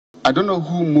I don't know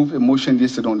who moved a motion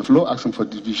yesterday on the floor asking for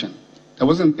division. There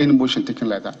wasn't any motion taken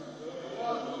like that.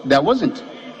 There wasn't.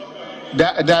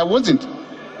 There wasn't.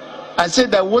 I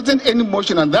said there wasn't any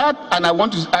motion on that, and I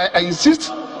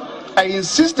insist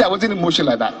there wasn't any motion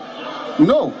like that.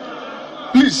 No.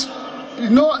 Please. You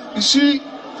know, you see,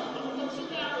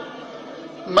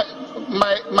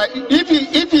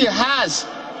 if he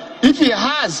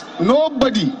has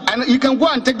nobody, and you can go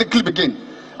and take the clip again.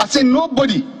 I said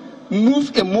nobody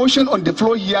moved a motion on the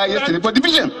floor here yesterday for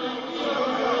division.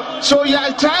 So you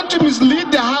are trying to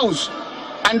mislead the House,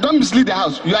 and don't mislead the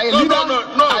House. You are a leader.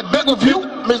 No. I beg of you,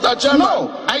 Mr. Chairman.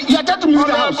 No, you are trying to mislead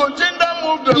the House.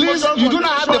 Please, you do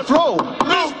not have the floor.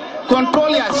 Please control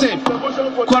yourself.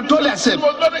 Control yourself.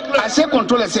 I say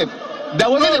control yourself. There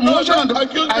wasn't a motion on the.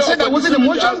 I said there wasn't a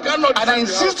motion, and I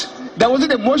insist there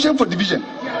wasn't a motion for division.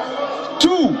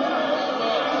 2.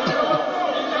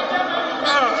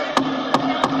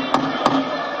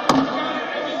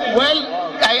 Well,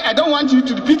 I don't want you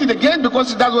to repeat it again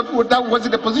because that was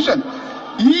the position.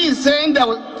 He is saying that,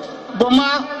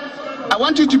 Boma, I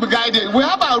want you to be guided. We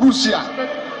have our rules here.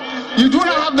 You do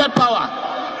not have that power.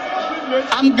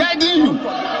 I'm guiding you.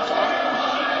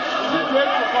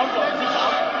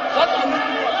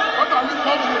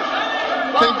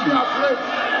 Thank you.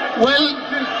 Well,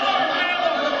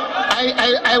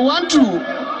 I want to.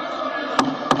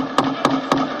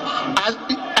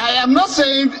 I am not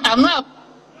saying I'm not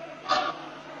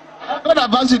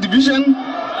about the division.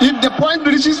 If the point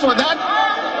reaches for that.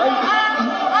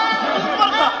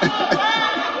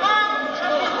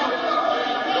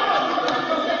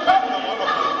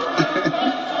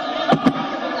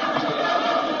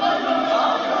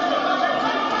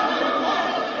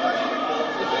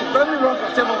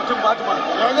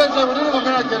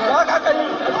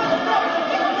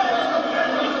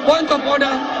 Point of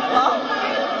order.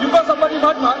 You got somebody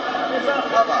mad, man?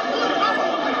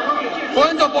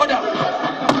 Point of order.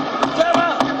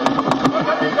 Chairman.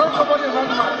 You got somebody mad,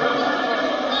 man?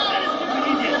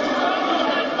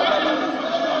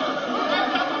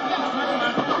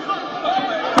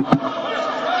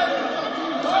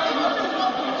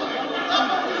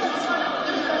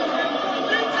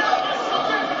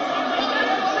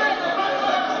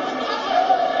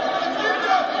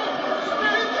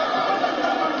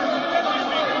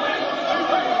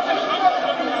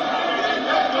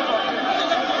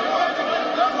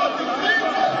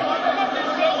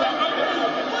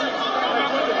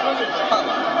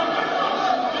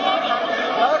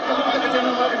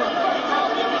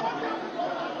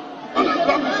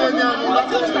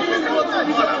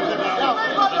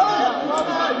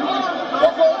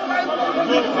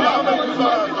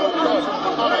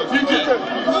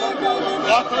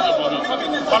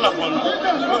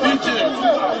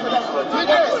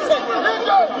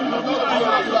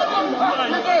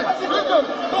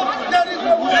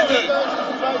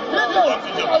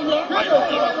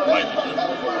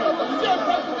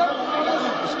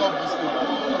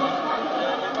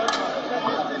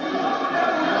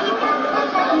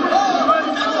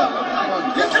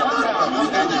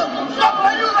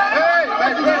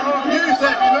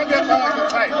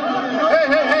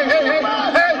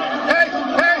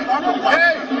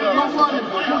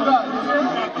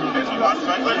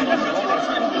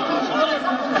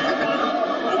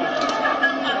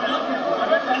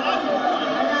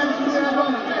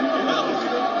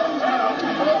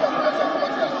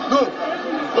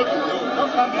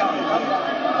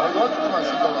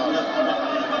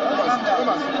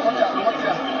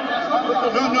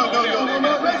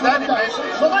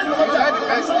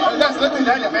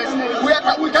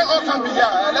 We can all come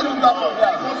here. Let him come from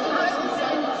here.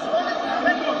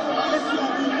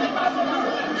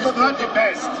 It's not the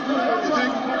best.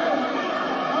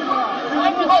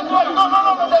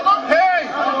 Hey!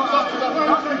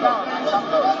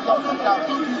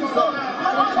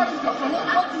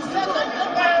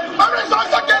 It's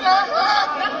okay now.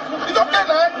 It's okay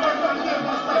now.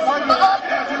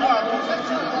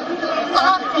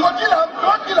 You will kill him. You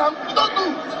won't kill him. You don't do.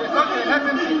 You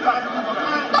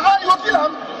will kill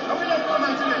him.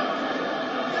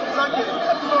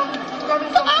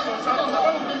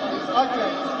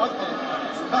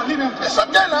 It's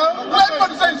okay now.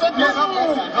 Everybody say it's okay.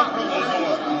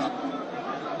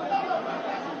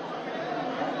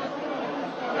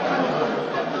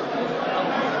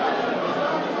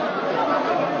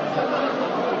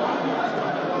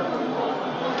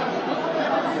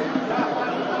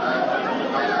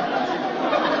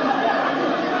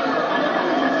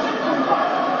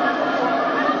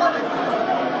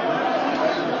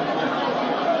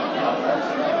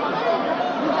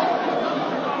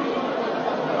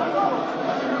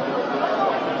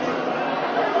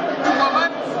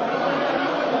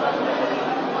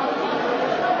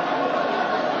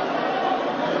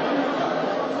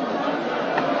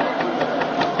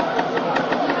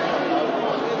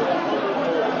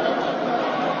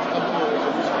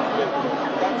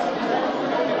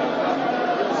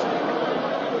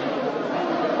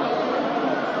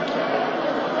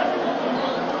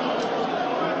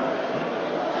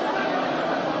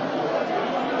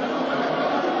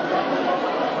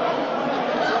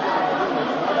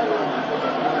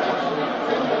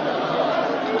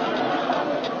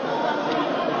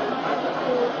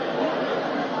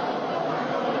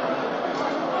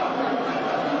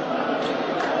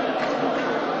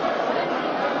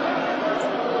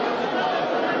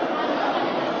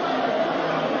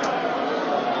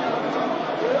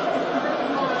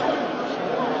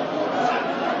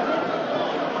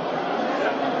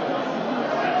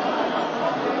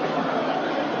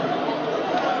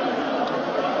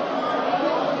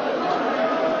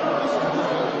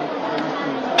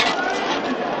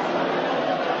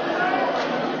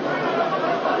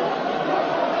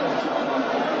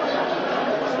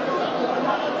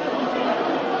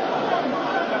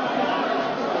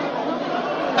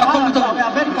 kwamfuta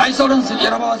ai sauran su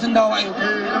yarabawa sun dawo ai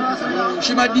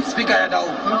shi ma deep speaker ya dawo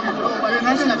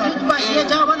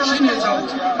shi ne ya jawo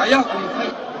a yi hakuri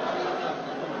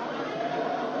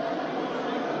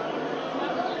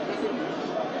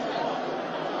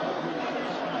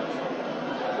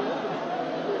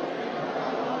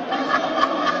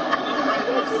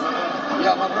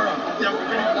ya ma brother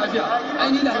lafiya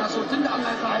ai ni da na so tun da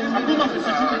Allah ya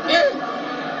sa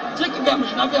je ki ga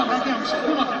mishi na biya masa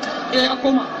ya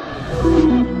koma